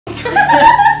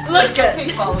Look at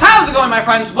me. How's it going, my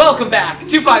friends? Welcome back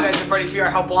to Five Nights at Freddy's VR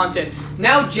Help Wanted.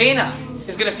 Now Jayna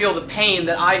is gonna feel the pain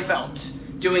that I felt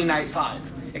doing night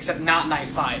 5, except not night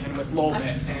 5 and with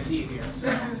Lolbit, and it's easier.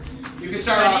 So you can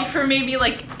start ready off for maybe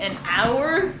like an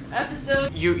hour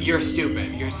episode. You're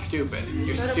stupid. You're stupid.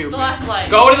 You're Go to stupid. black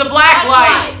light. Go to the black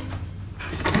light.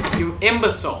 You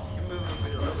imbecile.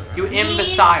 You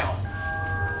imbecile.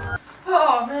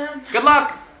 Oh man. Good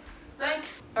luck.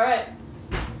 Thanks. All right.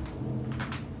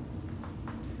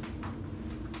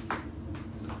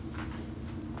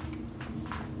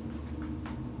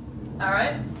 All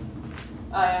right.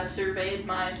 I surveyed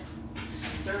my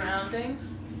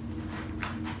surroundings.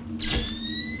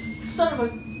 Son of a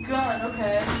gun.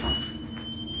 Okay.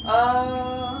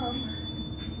 Let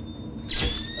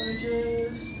me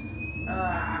just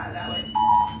that way.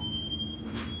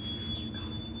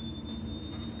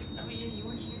 Oh yeah, you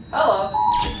were here. Hello.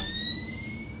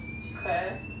 Okay.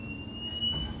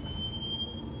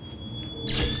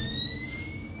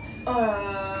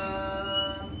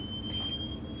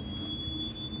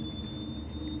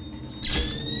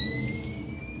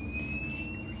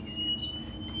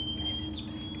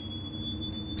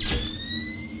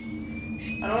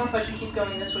 I don't know if I should keep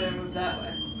going this way or move that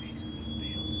way.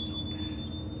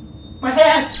 My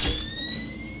hand!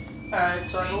 Alright,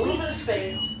 so I have a little bit of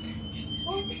space.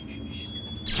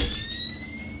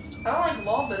 I don't like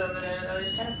Lolbit over there though,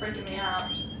 he's kind of freaking me out.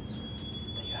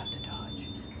 That you have to dodge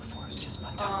before it's just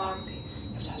fun time Foxy. You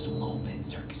have to dodge Lolbit,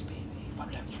 Circus Baby, fun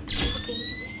time Foxy.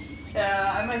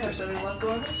 Yeah, I might have better luck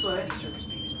going this way. Many Circus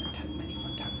Babies, many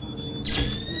fun time Foxys, and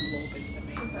then Lolbit's the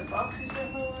main. Fun time Foxy's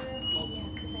right over there.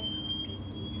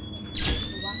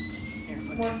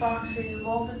 More Foxy,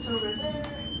 Lolbit's over there.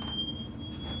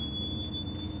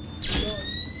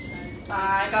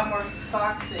 I got more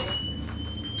Foxy.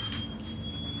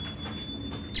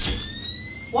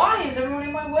 Why is everyone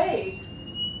in my way?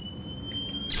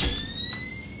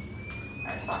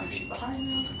 Alright, Foxy's behind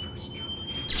me.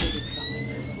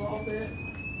 There's Lolbit.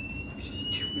 It's just a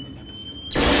 2-minute episode.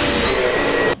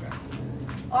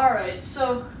 Alright,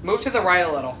 so... Move to the right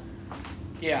a little.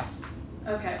 Yeah.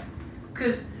 Okay.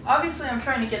 Because obviously I'm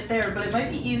trying to get there, but it might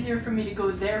be easier for me to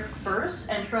go there first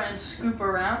and try and scoop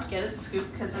around. Get it? Scoop,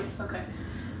 because it's... Okay.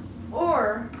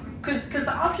 Or... Because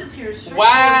the options here are straight.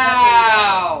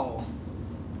 Wow!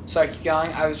 Sorry, keep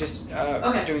going. I was just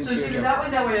okay, doing so it's either that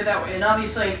way, or that way. And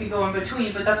obviously I could go in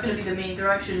between, but that's going to be the main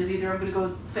direction, is either I'm going to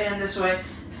go fan this way,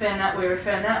 fan that way, or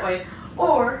fan that way.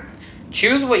 Or...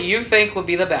 Choose what you think would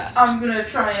be the best. I'm going to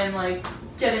try and, like,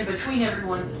 get in between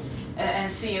everyone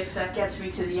and see if that gets me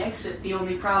to the exit. The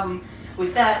only problem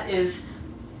with that is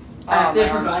they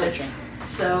improvise.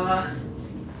 So,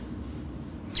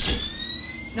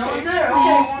 no one's there.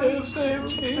 Okay, 1, 2,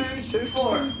 3,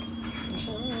 4.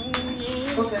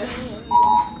 Okay.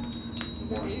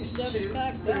 1,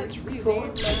 2, 3, 4.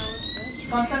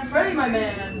 Fun time Freddy, my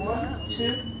man. 1,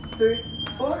 2, 3,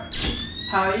 4.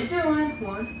 How are you doing?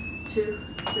 1, 2,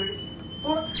 3,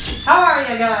 4. How are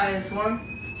you guys? 1,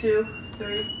 2,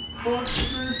 3, 4.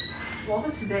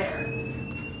 Lolbit's there.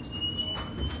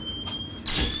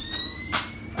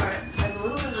 Alright, I have a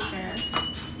little bit of a chance.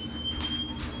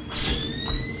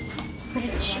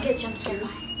 Should get jump scared. 2,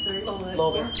 3, Lolbit.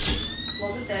 4.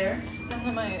 Lolbit there.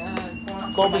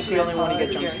 Lolbit's the only one who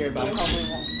gets jump scared by.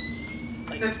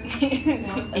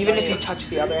 Even if you touch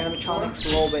the other animatronics,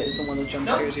 Lolbit is the one that jump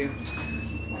scares you.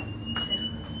 1, 2,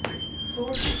 3, 4.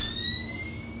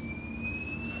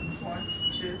 1,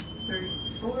 2, 3,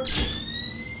 4.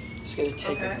 It's gonna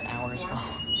take an hour as well.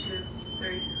 1, 2,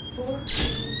 3,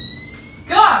 4.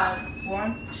 God!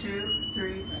 1, 2,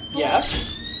 3, 4. Yes?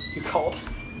 You called?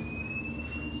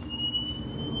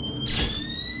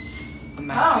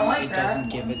 Imagine like it that. doesn't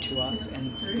give it to us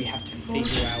and we have to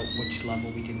figure out which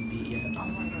level we didn't beat yet. Oh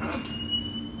my god.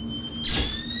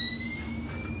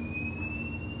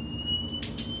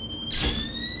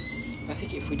 I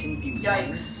think if we didn't beat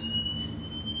Yikes.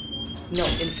 No,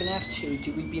 in Fnaf 2,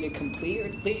 did we beat it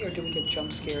completely or did we get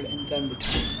jump scared and then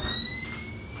return?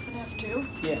 Fnaf 2?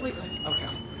 Yeah. Completely. Okay.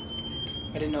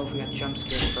 I didn't know if we got jump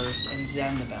scared first and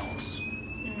then the bells.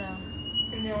 No.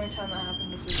 And the only time that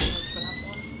happened was with Fnaf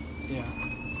 1. Yeah.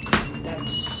 That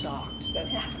sucked. That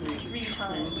happened 3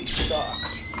 times. Really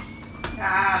sucked.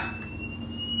 Ah.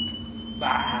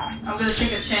 Ah. I'm gonna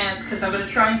take a chance because I'm gonna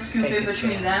try and scoop in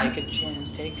between them. Take a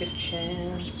chance. Take a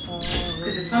chance.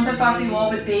 Because it's Fun Time Foxy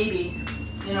Lolbit Baby.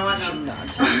 You know what? You should not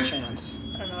take a chance.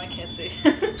 I don't know, I can't see.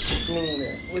 Me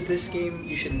neither. With this game,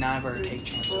 you should never take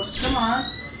chances. Come on.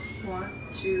 1,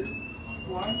 2,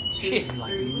 1, 2, She's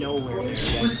like 3, nowhere near the Was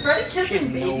exit. Freddy kissing She's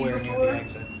Baby nowhere near before? the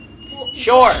exit.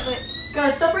 Sure. But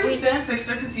Guys, stop reading fanfics.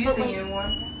 They're confusing you.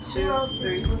 1, 2, Who else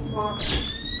 3, is with 4. A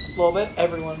little bit.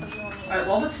 Everyone. Alright,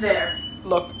 well, what's there?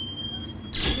 Look.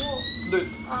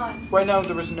 Right now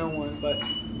there is no one, but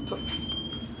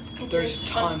there's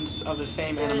tons of the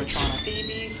same animatronic.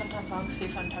 Baby, Funtime Foxy,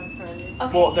 Funtime Freddy.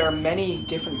 Okay. Well, there are many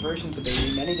different versions of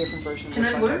Baby, many different versions Can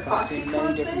of I wear Funtime Foxy, Foxy and many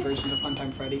clothes, different babe? versions of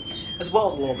Funtime Freddy, as well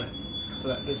as a little bit. So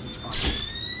that this is fun.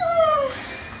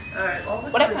 Alright, well,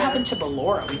 what's Whatever happened to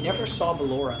Ballora? We never saw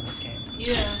Ballora in this game.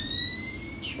 Yeah.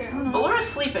 True. Ballora's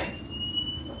sleeping.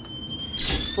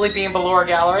 Sleeping in Ballora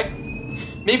Gallery?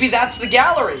 Maybe that's the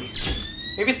gallery!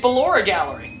 Maybe it's Ballora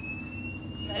Gallery.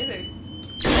 Maybe.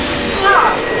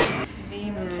 Ah!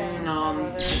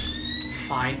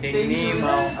 Finding Baby's over Nemo.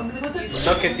 there. I'm gonna put this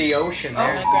way. Look at the ocean. Oh,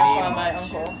 There's my grandpa and Nemo. my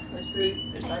uncle.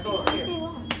 There's my door here.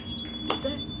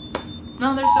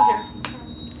 No, they're still here.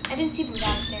 I didn't see them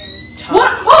downstairs.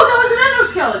 What? Oh, that was an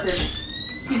endoskeleton!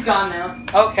 He's gone now.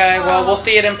 Okay, well, we'll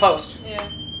see it in post. Yeah.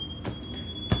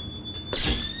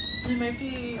 It might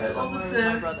be Alright, well, someone what's with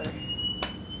my there? brother.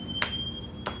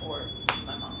 Or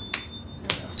my mom. Who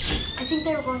knows? I think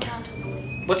they were going down to the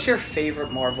lake. What's your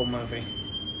favorite Marvel movie?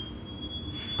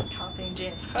 Copying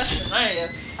James' question, aren't you?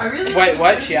 I really. Wait,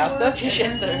 what? She asked this? She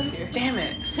asked that here. Damn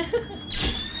it.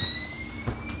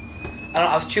 I don't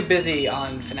know, I was too busy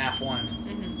on Fnaf 1.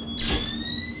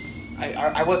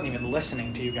 I wasn't even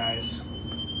listening to you guys.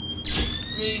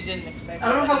 We didn't expect I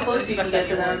don't know how that. close you can get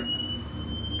to them. I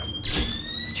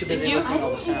was too busy If you- listening to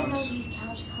all the I didn't even know sounds. these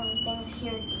couch cover things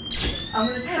here existed. I'm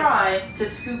gonna try to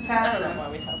scoop I past don't know them. why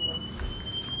we have them.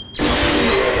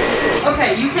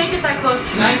 Okay, you can't get that close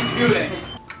to me. Nice scooting.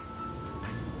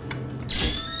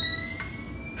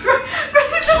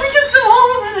 Freddy's like a all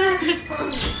over there.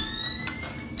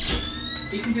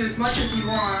 You can do as much as you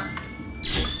want.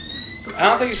 I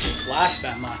don't think you should flash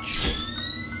that much.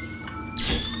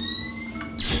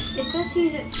 It says to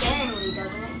use it sparingly,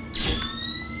 doesn't it?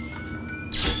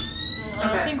 I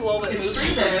don't Okay. think Lola It's moves.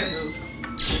 free there.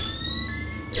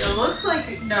 It looks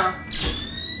like no.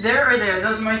 There or there.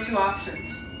 Those are my two options.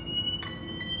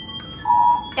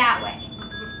 That way.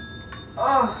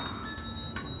 Oh.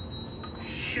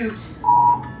 Shoot.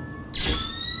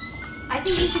 I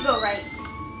think you should go right.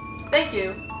 Thank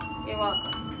you. You're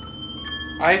welcome.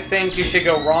 I think you should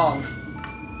go wrong.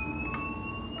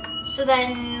 So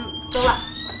then, the left.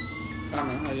 I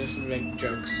don't know, I just make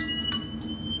jokes.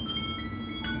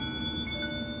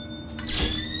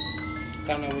 I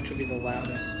don't know which would be the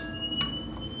loudest.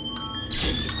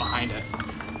 Just behind it.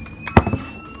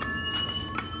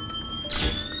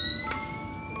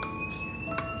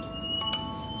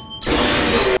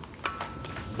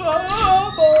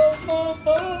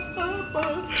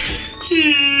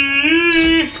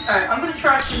 Alright, I'm gonna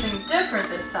try something different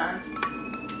this time.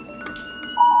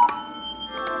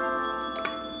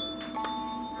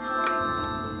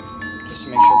 Just to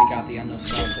make sure we got the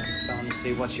endoskeleton, because I want to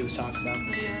see what she was talking about.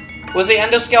 Yeah. Was the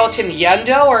endoskeleton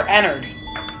Yendo or Ennard?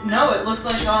 No, it looked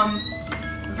like One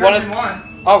version of-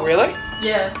 1. Oh, really?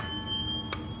 Yeah.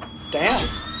 Damn.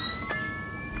 She's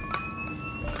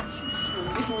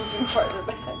moving farther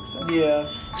back. So. Yeah.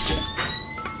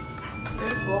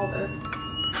 There's a little bit.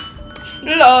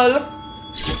 LOL.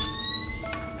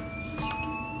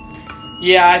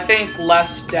 Yeah, I think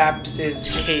less steps is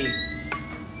key.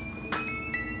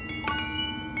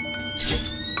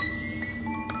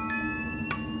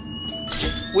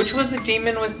 Which was the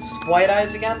demon with white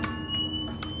eyes again?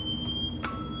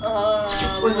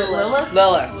 Was it Lilith?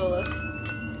 Lilith. Lilith.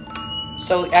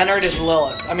 So Ennard is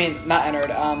Lilith. I mean, not Ennard.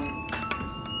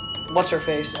 What's her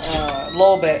face?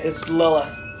 Lolbit is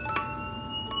Lilith.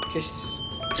 Cause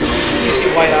you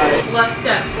see white eyes. Less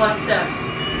steps, less steps.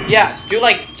 Yes, do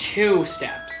like 2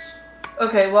 steps.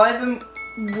 Okay, well I've been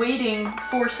waiting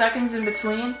 4 seconds in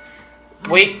between.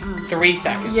 Wait 3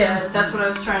 seconds. Yeah, that's what I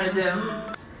was trying to do.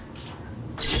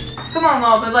 Come on,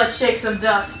 Lolbit, let's shake some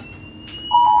dust.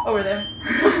 Over there.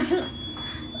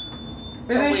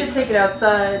 Maybe we should take it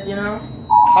outside, you know?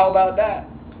 How about that?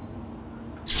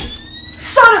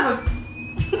 Son of a...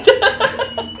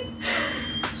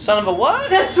 Son of a what?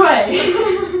 This way!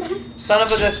 Son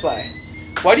of a this way.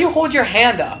 Why do you hold your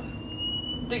hand up?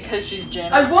 Because she's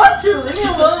Jayna. I want to! Leave me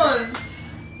alone!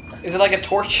 Is it like a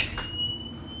torch?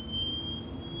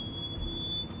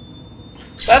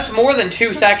 That's more than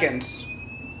 2 seconds.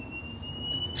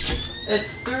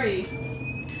 It's 3.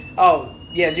 Oh,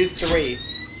 yeah, do 3.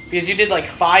 Because you did like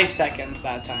 5 seconds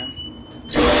that time.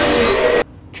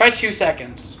 Try 2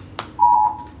 seconds.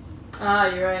 Ah,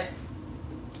 you're right.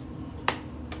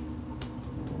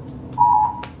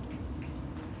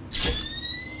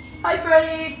 Hi,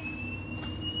 Freddy!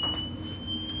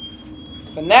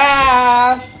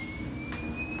 Fnaf!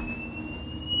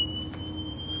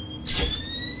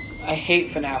 I hate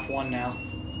FNAF 1 now.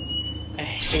 I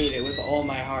hate it with all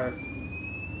my heart.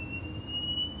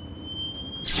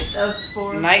 That was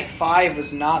 4. Night 5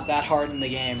 was not that hard in the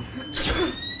game.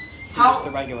 How? Just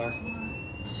the regular.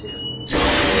 2.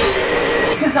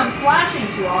 Because I'm flashing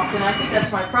too often. I think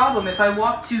that's my problem. If I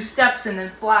walk 2 steps and then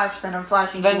flash, then I'm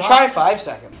flashing Then too try often. 5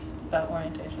 seconds. That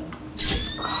orientation.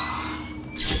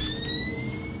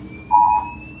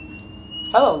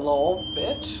 Hello, lol,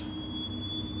 bitch.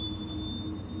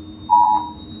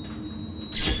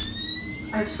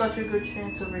 I have such a good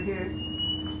chance over here.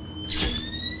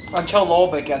 Until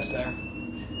Lolbit gets there.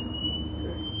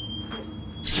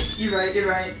 You're right, you're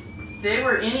right. They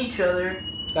were in each other.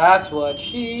 That's what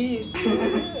she said.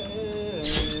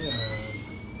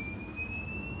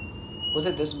 Was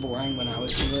it this boring when I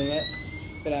was doing it?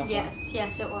 Yes,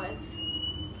 it was.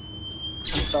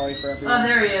 I'm sorry for everyone. Oh,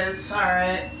 there he is.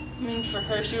 Alright. I mean, for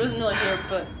her, she wasn't really here,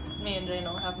 but me and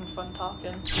Jayna were having fun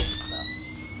talking. So.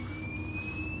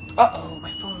 Uh-oh, my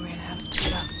phone ran out of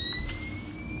data.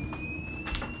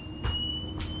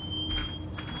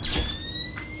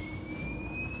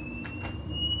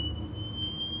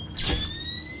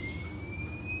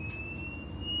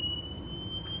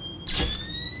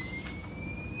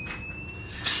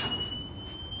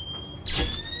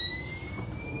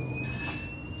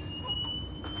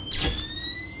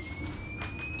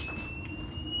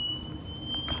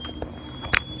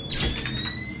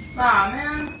 Aw,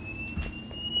 man.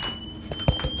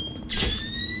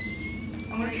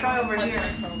 I'm gonna try over Plug here. my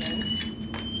phone in.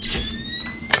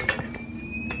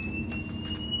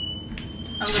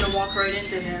 I'm gonna walk right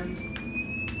into him.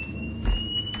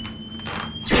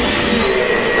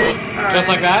 Just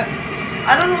like that?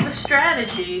 I don't know the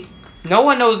strategy. No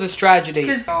one knows the strategy.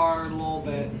 Because Our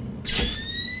Lolbit.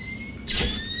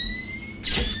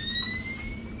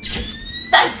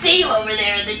 I see you over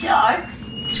there in the dark.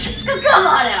 Come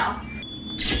on out.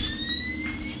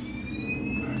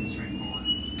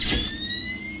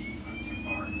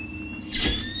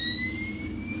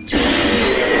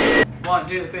 One,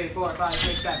 2, 3, 4, 5,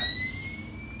 6, 7.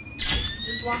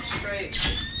 just walk straight.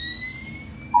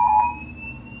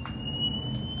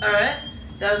 Alright,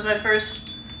 that was my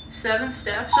first 7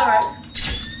 steps, alright.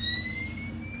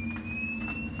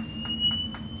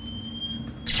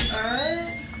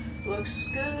 Alright, looks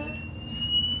good.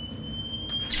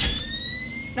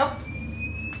 Nope.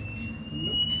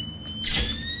 Nope.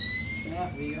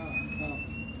 Fnaf VR. Oh.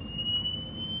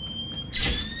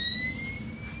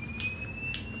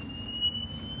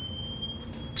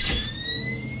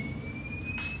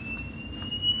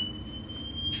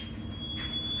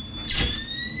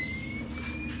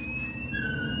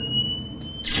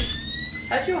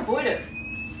 How'd you avoid it?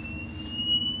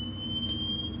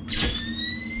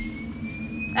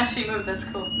 Actually, move, that's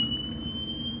cool.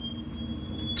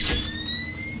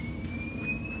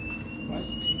 Why is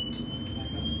it taking too long to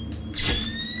back up?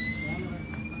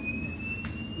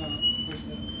 No, where's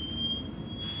the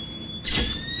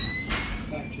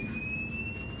 5G?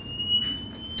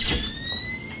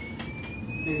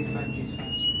 Maybe 5G is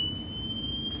faster.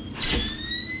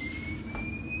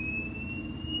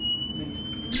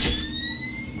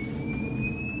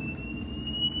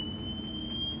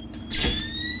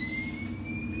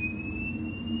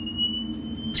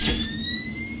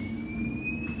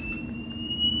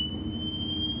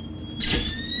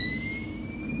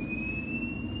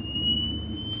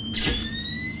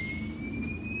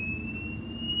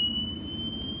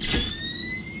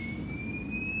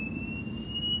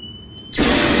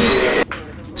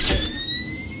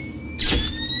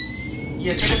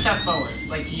 Yeah, take a step forward.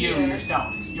 Like you, Yeah.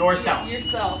 yourself. Yourself.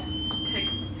 Yourself. Take.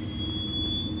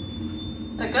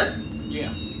 That good?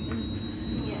 Yeah.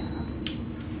 Yeah.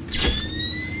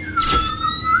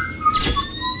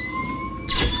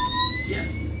 Yeah.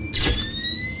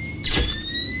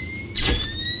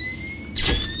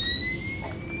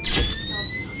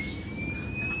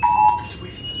 Just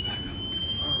wait for this back up.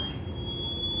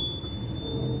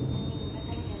 But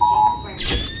then again, Jayna's wearing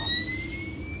uniform.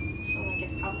 So, like,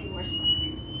 it's probably worse for her.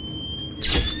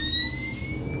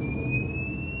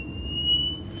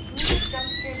 Can you get jump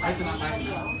scared by Why is it not anybody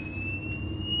backing up? else?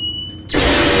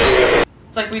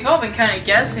 It's like we've all been kind of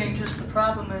guessing, just the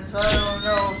problem is I don't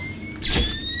know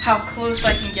how close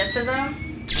I can get to them.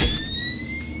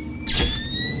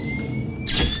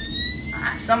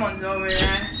 Ah, someone's over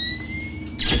there.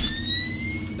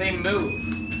 They move.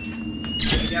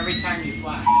 Like every time you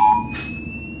flash.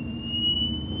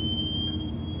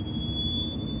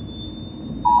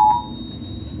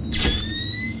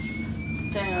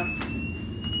 Damn.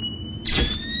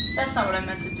 That's not what I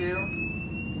meant to do.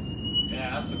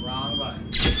 Yeah, that's the wrong button.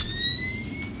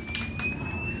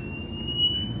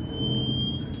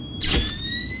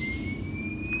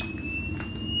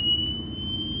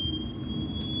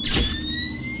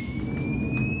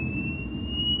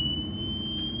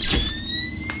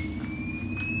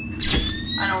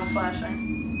 flashing.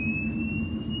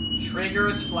 Trigger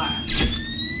is flash.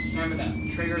 Remember that.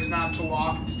 Trigger is not to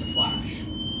walk, it's to flash.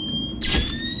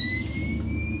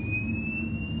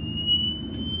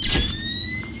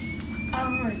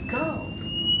 Alright, go.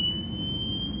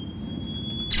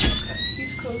 Okay,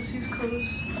 he's close, he's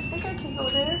close. I think I can go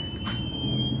there.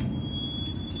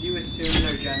 Did you assume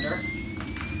their gender?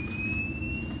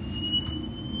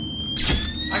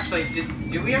 Actually,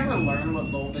 did we ever learn what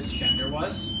Lolbit's gender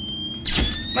was?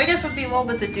 My guess would be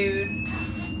Lolbit's a dude.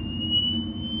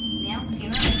 Male, female,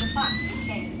 it's a fox. Who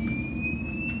cares?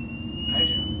 I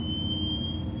do.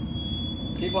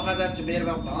 People have that debate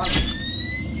about Bonnie.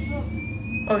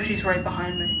 Oh, she's right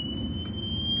behind me.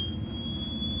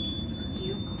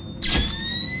 You.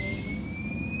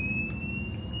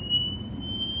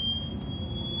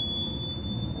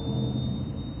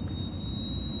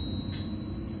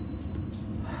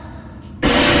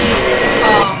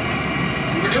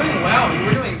 You were doing well. You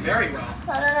were doing very well.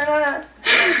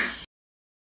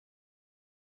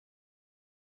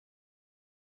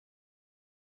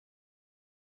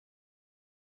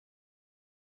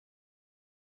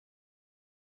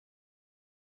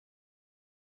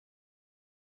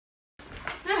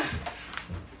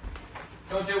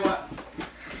 Don't do what?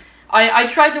 I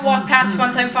tried to walk past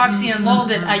Funtime Foxy and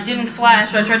Lolbit. I didn't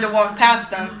flash, so I tried to walk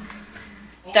past them.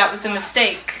 That was a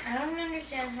mistake. I don't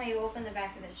understand how you open the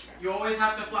back of this truck. You always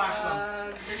have to flash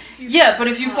them. Yeah, but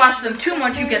if you flash them too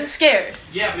much, you get scared.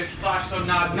 Yeah, but if you flash them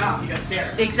not enough, you get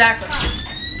scared. Exactly.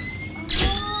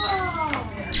 Oh.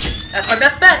 That's my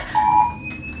best bet.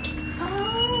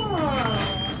 Oh.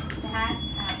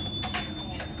 That's how.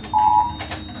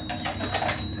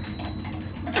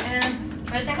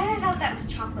 And For a second, I thought that was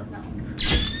chocolate milk. And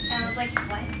I was like,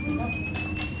 what?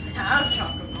 we have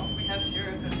chocolate milk. We have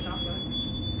syrup and chocolate.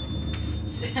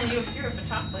 You have syrup and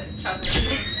chocolate.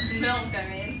 Chocolate milk, I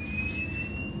mean.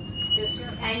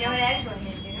 I know what I'm going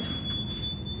to do.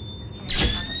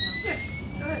 Here,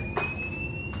 go ahead.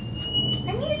 I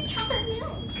need is chocolate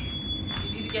milk.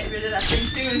 You need to get rid of that thing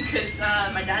soon, because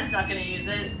my dad's not going to use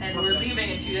it, and we're leaving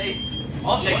in 2 days.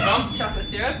 I'll take some. Chocolate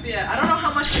syrup? Yeah, I don't know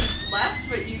how much is left,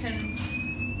 but you can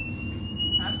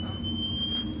have some.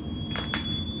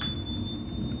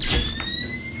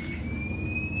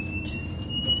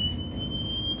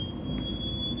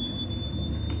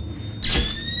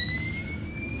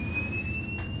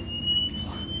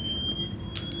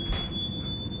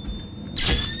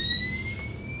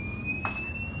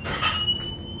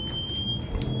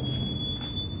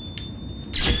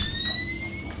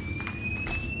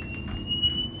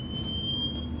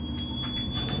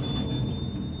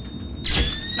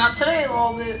 Not today,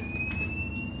 Lolbit.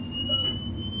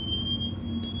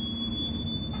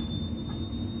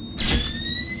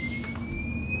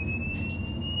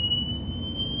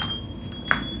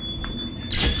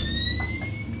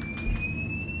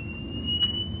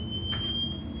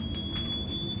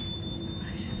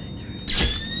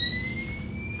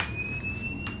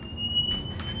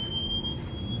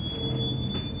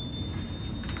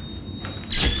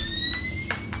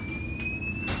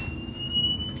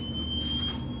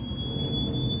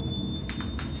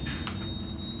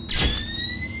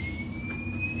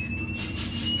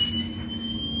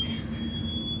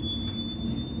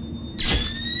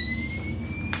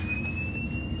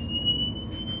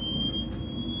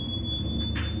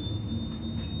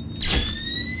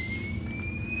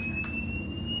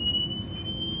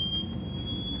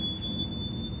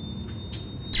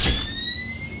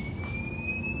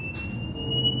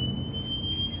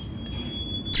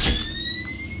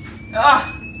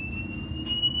 Ah!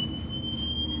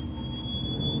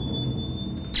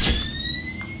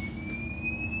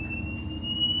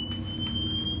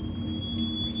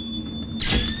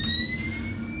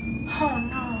 Oh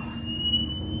no.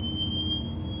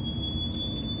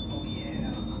 Oh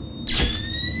yeah.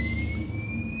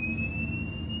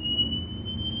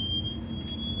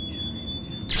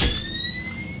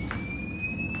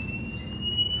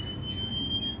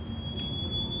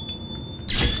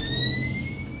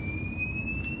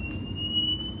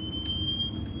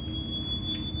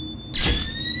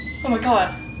 Oh my god.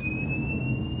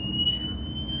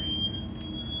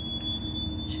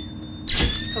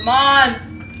 Come on.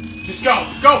 Just go,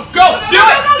 go, go! Do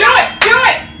it! Do it! Do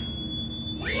it!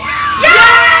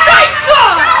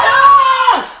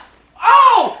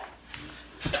 Oh!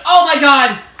 Oh my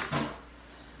god!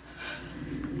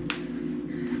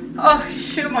 Oh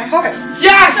shoot, my heart.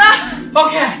 Yes!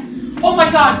 Okay. Oh my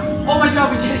god! Oh my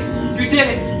god, we did it! You did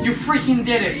it! You freaking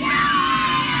did it!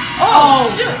 Oh,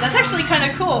 shoot, that's actually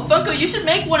kind of cool. Funko, you should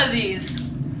make one of these.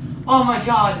 Oh my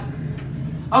god.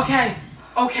 Okay.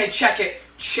 Okay, check it.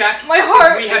 Check. My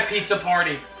heart. We have pizza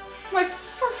party. My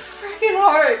freaking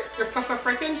heart. You're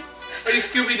frickin'? Are you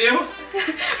Scooby-Doo?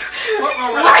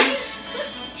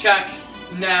 Rice. Check.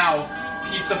 Now.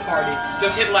 Pizza party.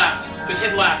 Just hit left. Just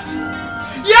hit left.